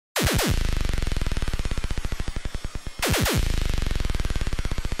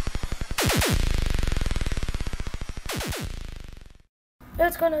Hey,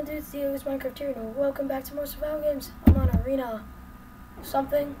 what's going on, dudes? Diegosminecraft here, and welcome back to more survival games. I'm on arena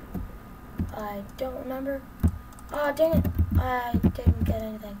something. I don't remember. Ah, dang it. I didn't get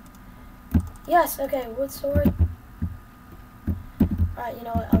anything. Yes, okay, wood sword. Alright, you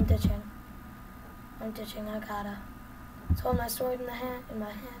know what? I'm ditching. I gotta. Let's hold my sword in my hand,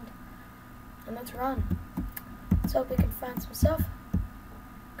 and let's run. Let's hope we can find some stuff.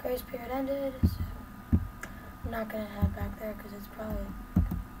 Grace period ended. So I'm not gonna head back there because it's probably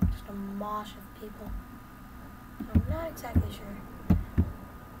just a mosh of people. I'm not exactly sure.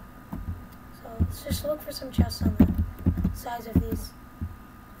 So let's just look for some chests on the sides of these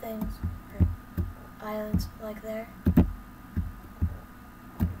things, or islands, like there.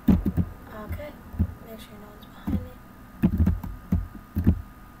 Okay, make sure no one's behind me.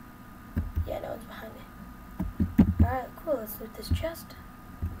 Yeah, no one's behind me. Alright, cool, let's loot this chest.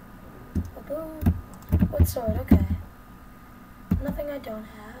 Boom. Wood sword, okay. Nothing I don't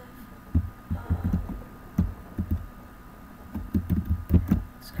have.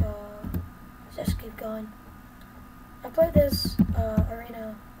 Let's go. Let's just keep going. I played this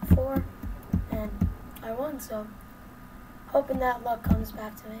arena before, and I won, so hoping that luck comes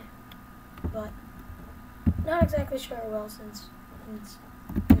back to me. But not exactly sure it will, since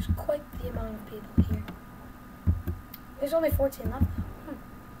there's quite the amount of people here. There's only 14 left,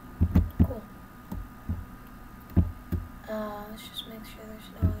 though. Cool. Let's just make sure there's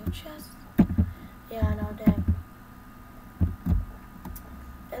no other chests. Yeah, I know, dang.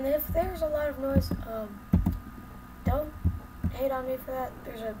 And if there's a lot of noise, don't hate on me for that.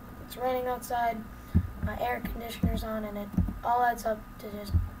 It's raining outside, my air conditioner's on, and it all adds up to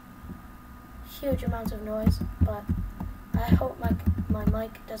just huge amounts of noise, but I hope my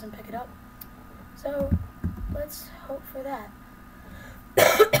mic doesn't pick it up. So, let's hope for that.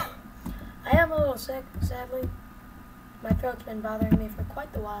 I am a little sick, sadly. My throat's been bothering me for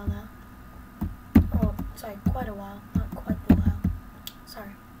quite the while now. Oh, sorry, quite a while, not quite the while.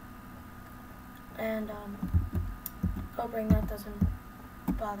 Sorry. And, hoping that doesn't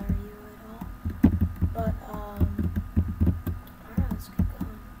bother you at all. But, alright, let's keep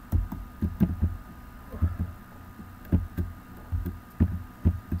going.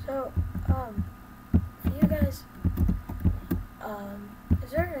 So, for you guys, is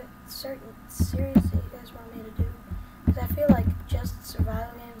there a certain series that you guys want me to do? Because I feel like just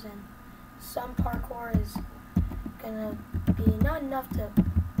survival games and some parkour is gonna be not enough to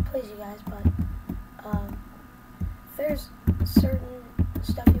please you guys, but if there's certain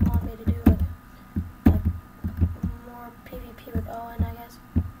stuff you want me to do, like more PvP with Owen, I guess,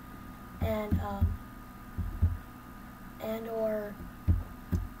 and or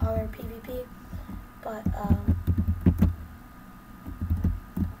other PvP, but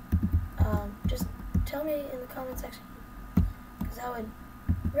just tell me in the comment section, because that would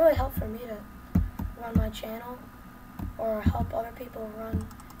really help for me to run my channel, or help other people run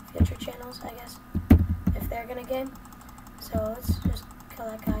future channels, I guess, if they're gonna game. So let's just kill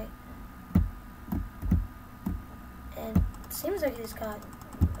that guy. And it seems like he's got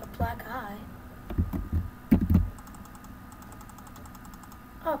a black eye.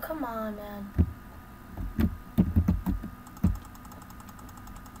 Oh, come on, man.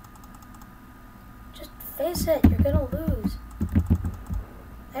 Just face it, you're gonna lose.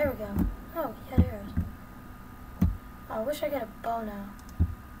 There we go. Oh, he had arrows. Oh, I wish I got a bow now.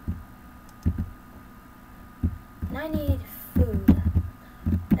 And I need food.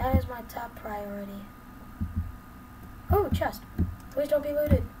 That is my top priority. Oh, chest. Please don't be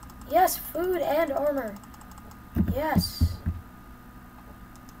looted. Yes, food and armor. Yes.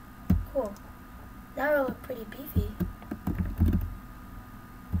 Cool. Now I look pretty beefy.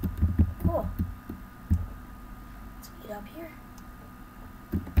 Cool. Let's eat up here.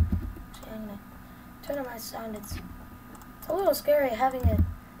 Actually, I'm gonna turn on my sound. It's a little scary having it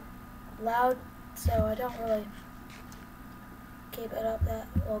loud, so I don't really keep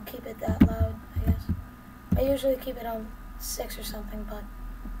it that loud, I guess. I usually keep it on 6 or something, but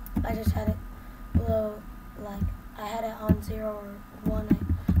I just had it below, like, I had it on 0 or 1.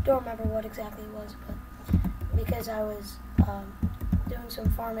 I don't remember what exactly it was, but because I was doing some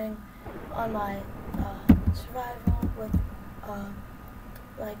farming on my survival with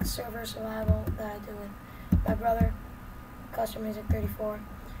like server survival that I do with my brother, Custom Music 34.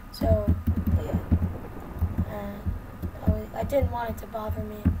 So yeah, and I didn't want it to bother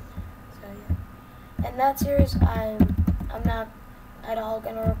me. So yeah, and that series I'm not at all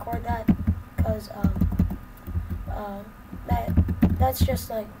gonna record that, because that's just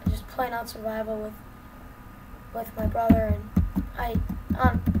like plain out survival with my brother, and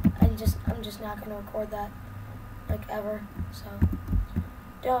I'm just not gonna record that, like, ever. So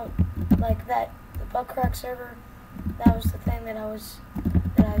don't like that. The bug crack server, that was the thing that I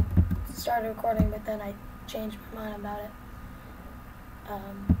started recording, but then I changed my mind about it.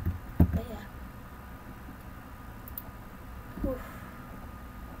 But yeah. Oof.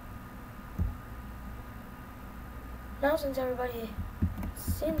 Now since everybody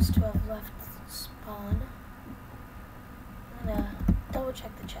seems to have left spawn, I'm gonna double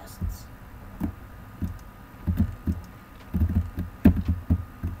check the chests.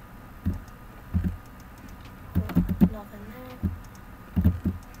 Nothing there.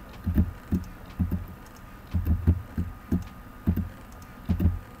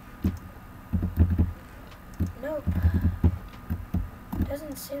 Nope.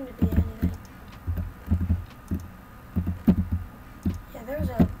 Doesn't seem to be anything. Yeah, there's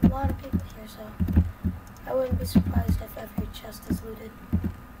a lot of people here, so I wouldn't be surprised if every chest is looted.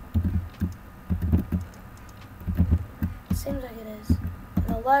 Seems like it is. And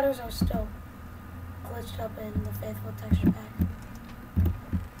the ladders are still glitched up in the Faithful texture pack.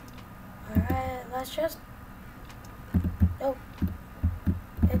 Alright, last chest. Nope.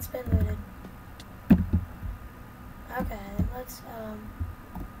 It's been looted. Okay, let's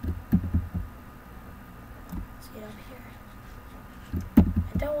get up here.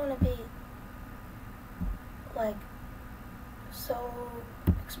 I don't want to be like so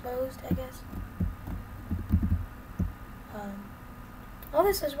exposed, I guess. Oh,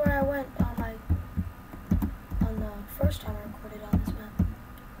 this is where I went on the first time I recorded on this map.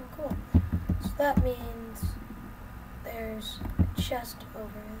 Oh, cool. So that means there's a chest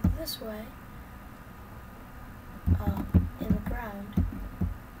over this way, in the ground,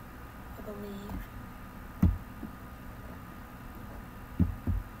 I believe.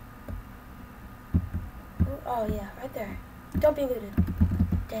 Oh yeah, right there. Don't be looted.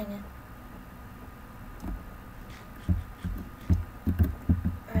 Dang it.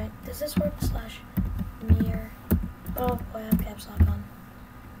 Alright, does this work? /near. Oh boy, I have caps lock on.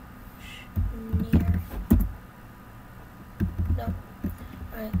 Near. Nope.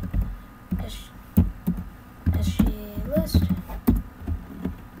 Alright. SG list.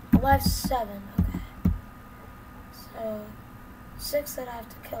 Alive 7. Okay. So 6 that I have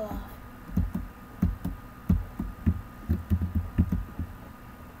to kill off.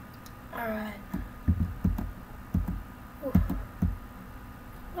 Alright.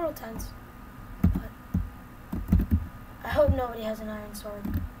 A little tense, but I hope nobody has an iron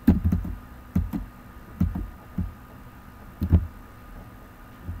sword.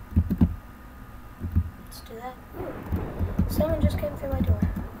 Let's do that. Ooh. Someone just came through my door.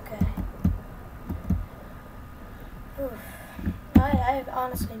 Okay. Oof. I have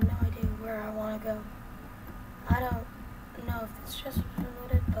honestly no idea where I want to go. I don't know if this just was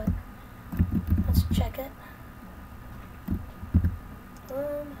loaded, but let's check it.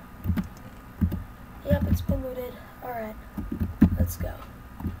 Yep, it's been looted. Alright, let's go.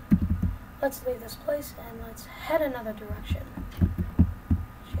 Let's leave this place and let's head another direction.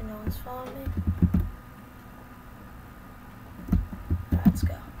 Actually, no one's following me. Alright, let's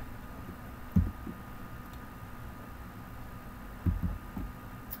go.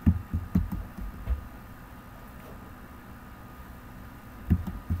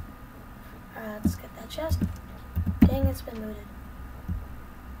 Alright, let's get that chest. Dang, it's been looted.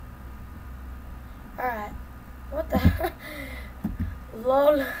 Alright, what the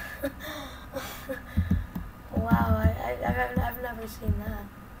lol. Wow, I've never seen that,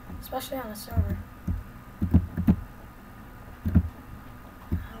 especially on a server.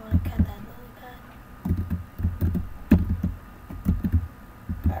 I want to cut that lily pad.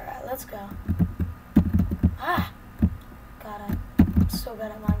 Alright, let's go. Ah! God, I'm so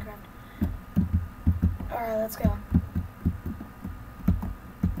bad at Minecraft. Alright, let's go.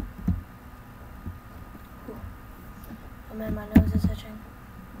 Oh man, my nose is itching.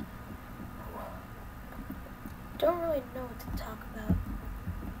 Don't really know what to talk about.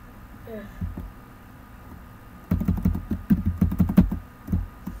 Ugh.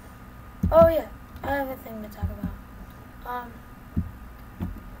 Oh yeah, I have a thing to talk about.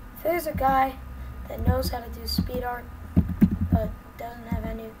 If there's a guy that knows how to do speed art, but doesn't have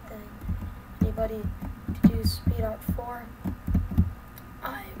anybody to do speed art for,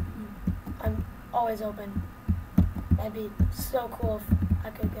 I'm always open. That'd be so cool if I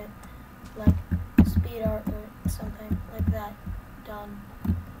could get like speed art or something like that done,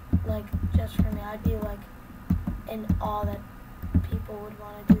 like just for me. I'd be like in awe that people would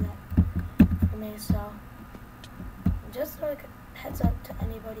want to do that for me. So just like a heads up to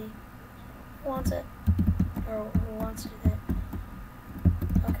anybody who wants it or who wants to do that.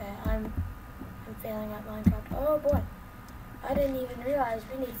 Okay, I'm failing at Minecraft. Oh boy. I didn't even realize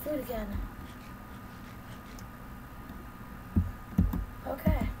we need food again.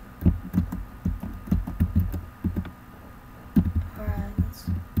 Okay. Alright, let's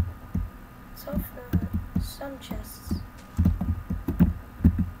hope for some chests.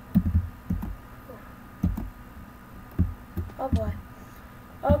 Oh boy.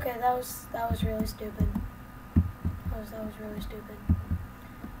 Okay, that was really stupid. That was really stupid.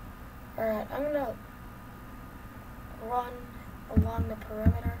 Alright, I'm gonna run along the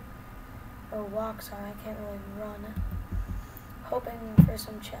perimeter. Or walk, sorry, I can't really run. Hoping for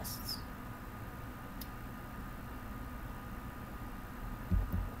some chests.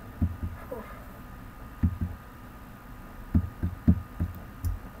 Whew.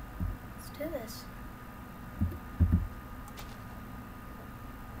 Let's do this.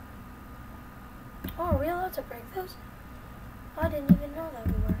 Oh, are we allowed to break those? I didn't even know that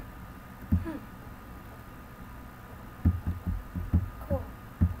we were. Cool.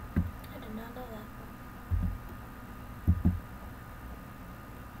 I did not know that.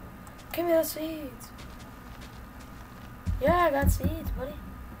 Give me the seeds. Yeah, I got seeds, buddy.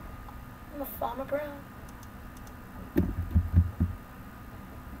 I'm a farmer, bro.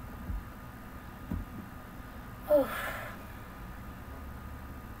 Oh.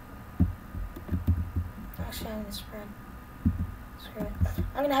 Actually, I'm gonna spread. Screw it.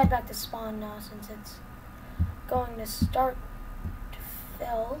 I'm gonna head back to spawn now since it's going to start to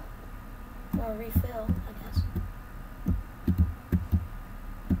fill. Or refill, I guess.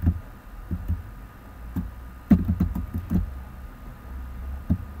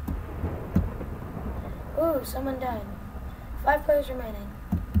 Ooh, someone died. 5 players remaining.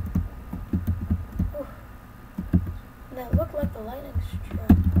 Ooh. And that looked like the lightning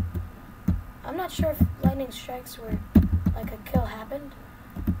strike. I'm not sure if lightning strikes were like a kill happened,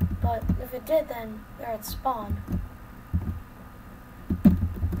 but if it did, then they're at spawn.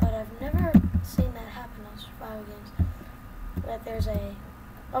 But I've never seen that happen on survival games. That there's a...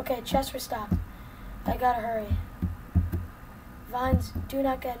 Okay, chests restocked. I gotta hurry. Vines, do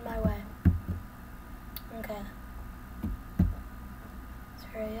not get in my way. Okay. Let's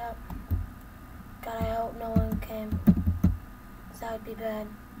hurry up. God, I hope no one came. 'Cause that would be bad.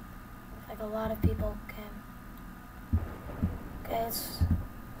 Like a lot of people came. Okay, let's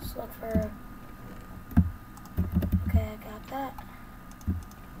look for... Okay, I got that.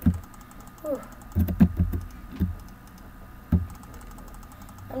 Whew.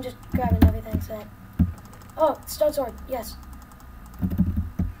 I'm just grabbing everything set. Oh, stone sword, yes.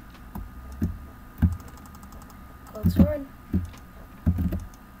 Gold sword.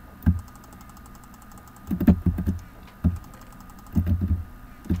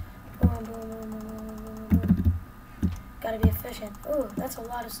 Boom, boom, boom, boom, boom, boom, boom. Gotta be efficient. Ooh, that's a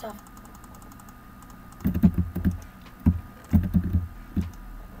lot of stuff.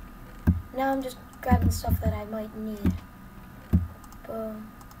 Now I'm just grabbing stuff that I might need.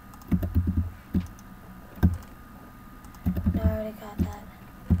 Boom. No, I already got that.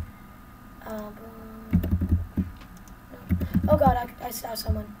 Boom. No. Oh god, I saw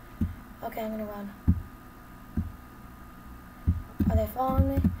someone. Okay, I'm gonna run. Are they following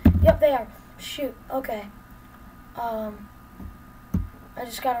me? Yep, they are. Shoot. Okay. I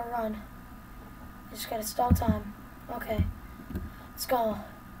just gotta run. I just gotta stall time. Okay. Let's go.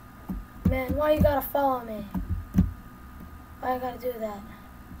 Man, why you gotta follow me? Why I gotta do that?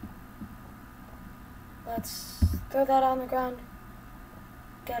 Let's throw that on the ground.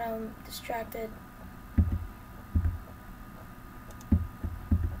 Get him distracted.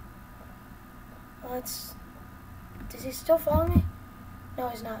 Let's... Does he still follow me? No,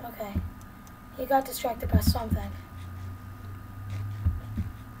 he's not. Okay. He got distracted by something.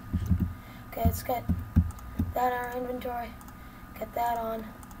 Okay, let's get that in our inventory. Get that on.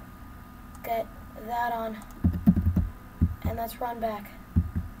 Get that on. And let's run back.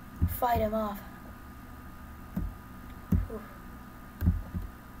 Fight him off. Whew.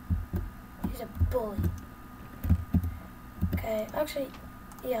 He's a bully. Okay, actually,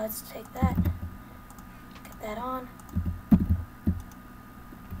 yeah, let's take that. Get that on.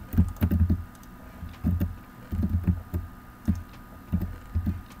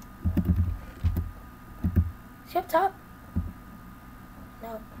 Is he up top?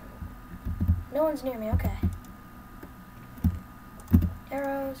 No. No one's near me, okay.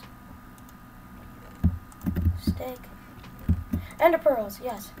 Arrows. Steak. Ender pearls,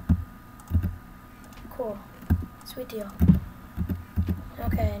 yes. Cool. Sweet deal.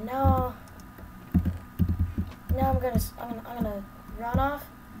 Okay, now I'm gonna run off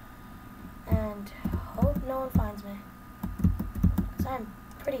and hope no one finds me. 'Cause I'm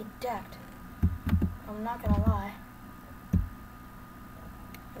pretty decked. I'm not gonna lie.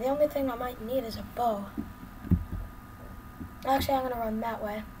 The only thing I might need is a bow. Actually, I'm going to run that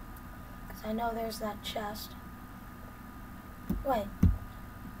way, because I know there's that chest. Wait.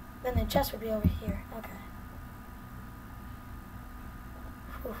 Then the chest would be over here. Okay.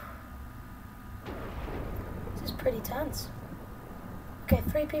 Whew. This is pretty tense. Okay,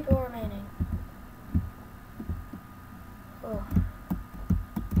 3 people remaining. Oh.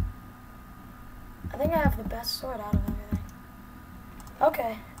 I think I have the best sword out of everything.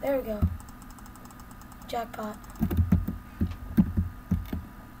 Okay, there we go. Jackpot.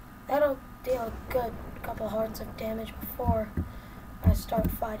 That'll deal a good couple hearts of damage before I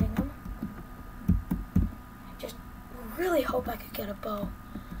start fighting them. I just really hope I could get a bow.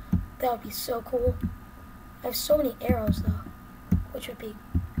 That would be so cool. I have so many arrows though, which would be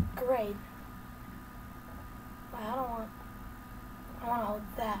great. Wait, I don't want to hold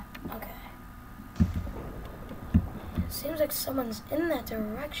that. Okay. It seems like someone's in that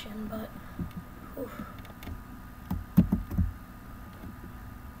direction, but oof.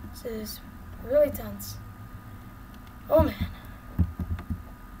 This is really tense. Oh man.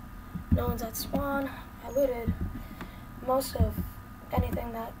 No one's at spawn. I looted most of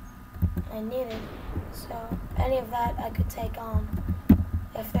anything that I needed, so any of that I could take on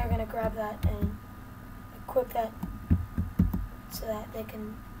if they're gonna grab that and equip that so that they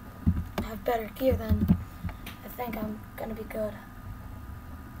can have better gear. Then I think I'm gonna be good.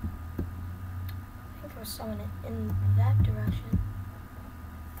 I think there was someone in that direction.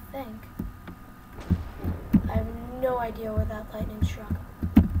 I think. I have no idea where that lightning struck.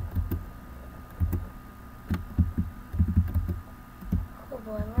 Oh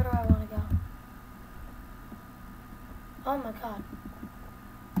boy, where do I want to go? Oh my god.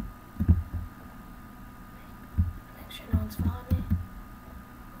 Make sure no one's following me.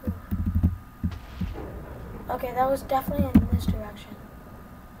 Ooh. Okay, that was definitely in this direction.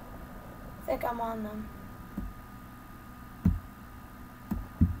 I think I'm on them.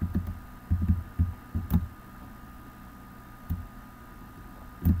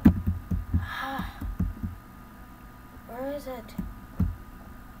 Where is it?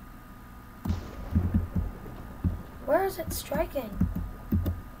 Where is it striking?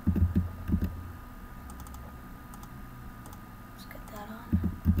 Let's get that on.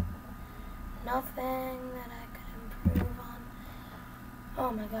 Nothing that I could improve on.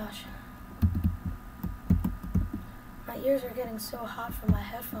 Oh my gosh. My ears are getting so hot from my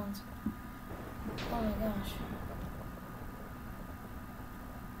headphones. Oh my gosh.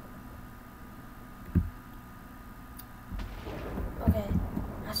 Okay,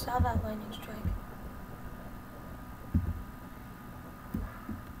 I saw that lightning strike.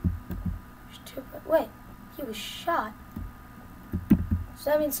 Wait, he was shot.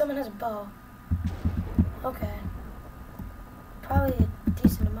 So that means someone has a bow. Okay. Probably a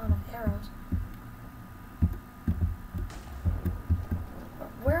decent amount of arrows.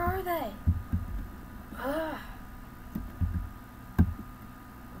 Where are they? Ah.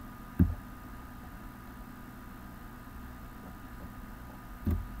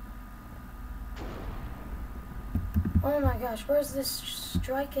 Oh my gosh, where's this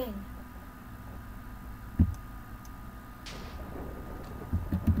striking?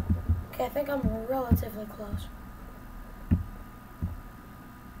 Okay, I think I'm relatively close.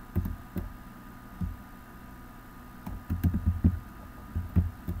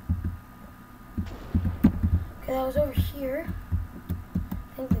 Okay, that was over here. I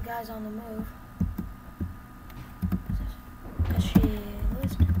think the guy's on the move. SG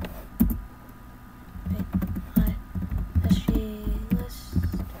list. Wait, hi. SG list.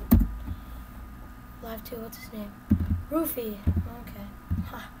 Live 2, what's his name? Roofy. Okay.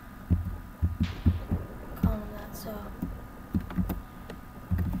 Ha. Call him that, so.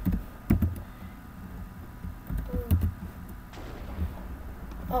 Ooh.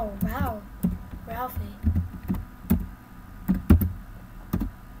 Oh, wow. Ralphie.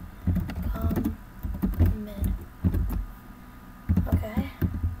 Mid. Okay. I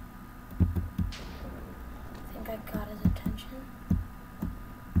think I got his attention.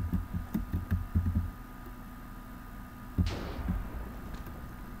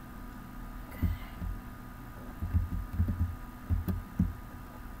 Okay.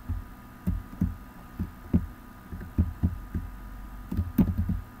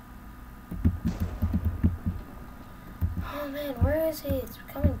 Oh man, where is he? It's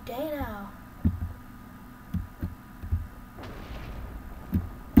becoming day now.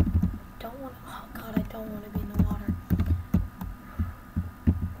 Oh god, I don't want to be in the water.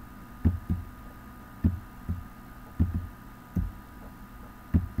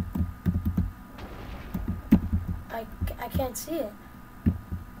 I can't see it.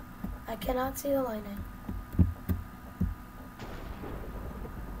 I cannot see the lightning.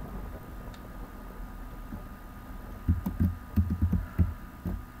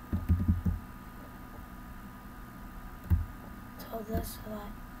 Hold this so that I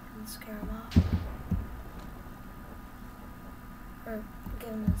can scare him off. Or give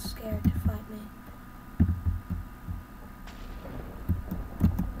him a scare to fight me.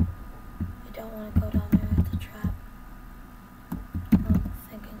 I don't want to go down there at the trap. I'm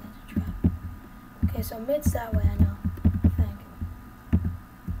thinking it's a trap. Okay, so mid's that way, I know. I think.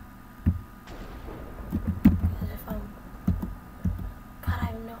 Because if I'm... God,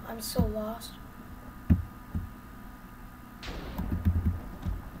 I don't know. I'm so lost.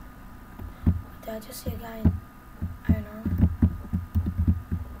 Did I just see a guy in iron armor?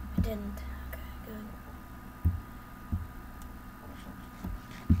 I didn't. Okay, good.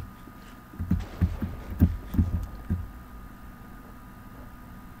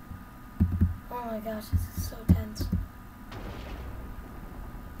 Oh my gosh, this is so tense.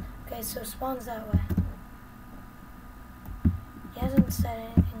 Okay, so spawn's that way. He hasn't said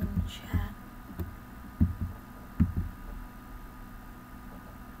anything in the chat.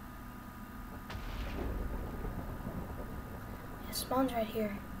 Spawn's right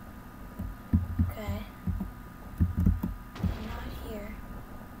here. Okay. I'm not here.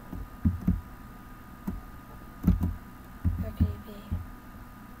 Where could he be?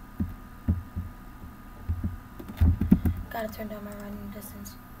 Gotta turn down my running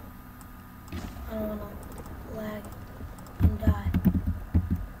distance. I don't wanna lag and die.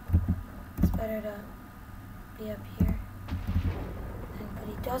 It's better to be up here. But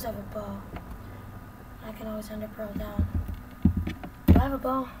he does have a bow. I can always end a pearl down. Do I have a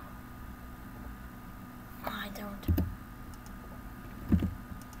bow? No, I don't.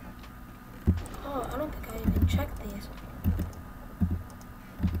 Oh, I don't think I even checked these.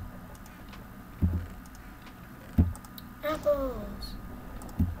 Apples!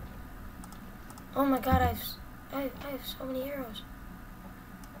 Oh my god, I have so many arrows.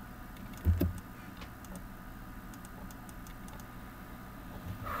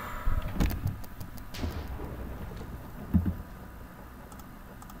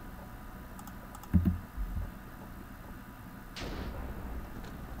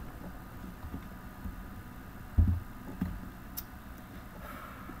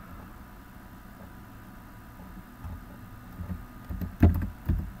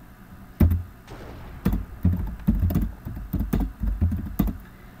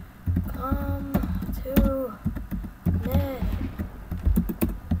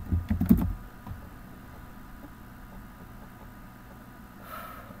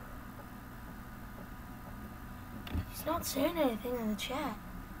 He's not saying anything in the chat.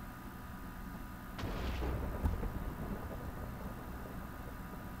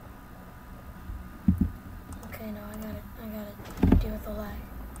 Okay, no, I gotta deal with the lag.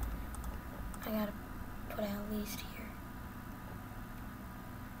 I gotta put it at least here.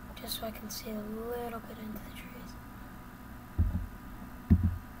 Just so I can see a little bit into the trees.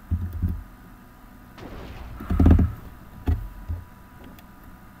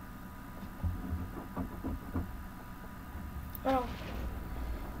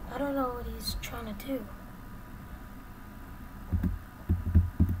 I don't know what he's trying to do.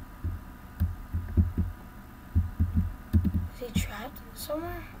 Is he trapped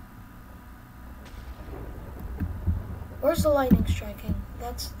somewhere? Where's the lightning striking?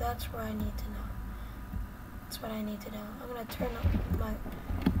 That's where I need to know. That's what I need to know. I'm gonna turn up my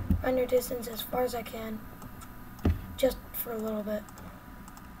render distance as far as I can, just for a little bit.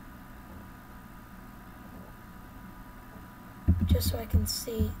 Just so I can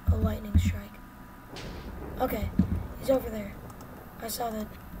see a lightning strike. Okay, he's over there. I saw the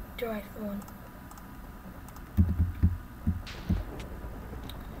direct one.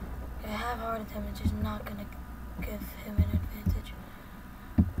 Okay, half heart damage is not gonna give him an advantage.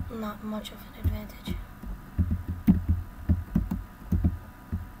 Not much of an advantage.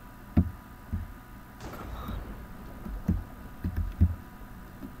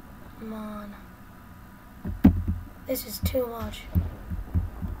 Come on. This is too much.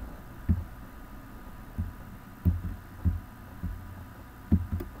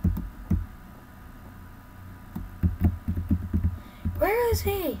 Where is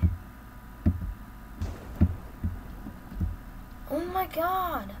he? Oh my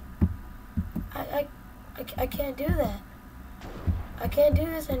god. I can't do that. I can't do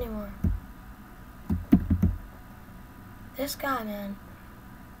this anymore. This guy, man.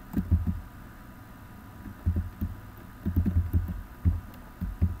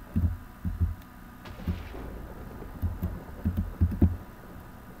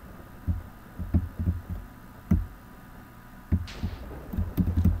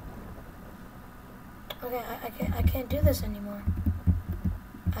 Okay, I can't do this anymore.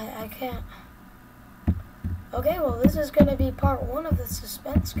 I can't. Okay, well, this is gonna be part 1 of the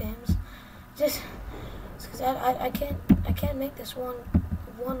suspense games. Just because I can't make this one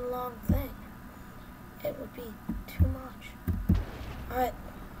long thing. It would be too much. Alright,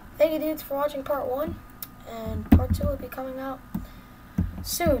 thank you dudes for watching part 1, and part 2 will be coming out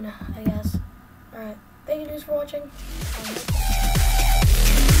soon, I guess. Alright, thank you dudes for watching.